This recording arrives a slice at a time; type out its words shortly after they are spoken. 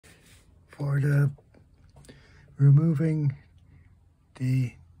for the removing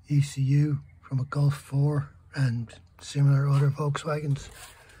the ECU from a Golf 4 and similar other Volkswagens.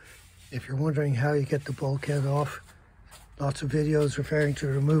 If you're wondering how you get the bulkhead off, lots of videos referring to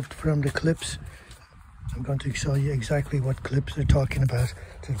removed from the clips. I'm going to show you exactly what clips they're talking about.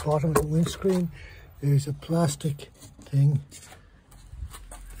 To the bottom of the windscreen, there's a plastic thing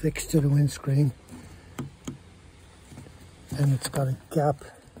fixed to the windscreen, and it's got a gap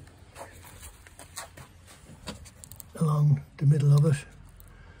along the middle of it.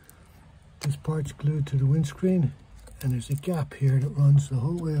 This part's glued to the windscreen, and there's a gap here that runs the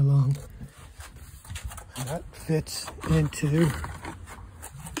whole way along, and that fits into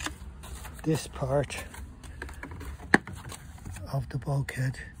this part of the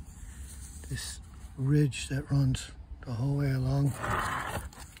bulkhead, this ridge that runs the whole way along.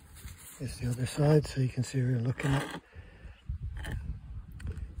 Is the other side, so you can see what you're looking at.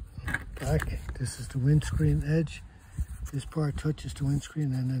 Back, this is the windscreen edge. This part touches the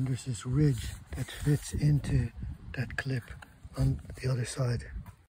windscreen, and then there's this ridge that fits into that clip on the other side.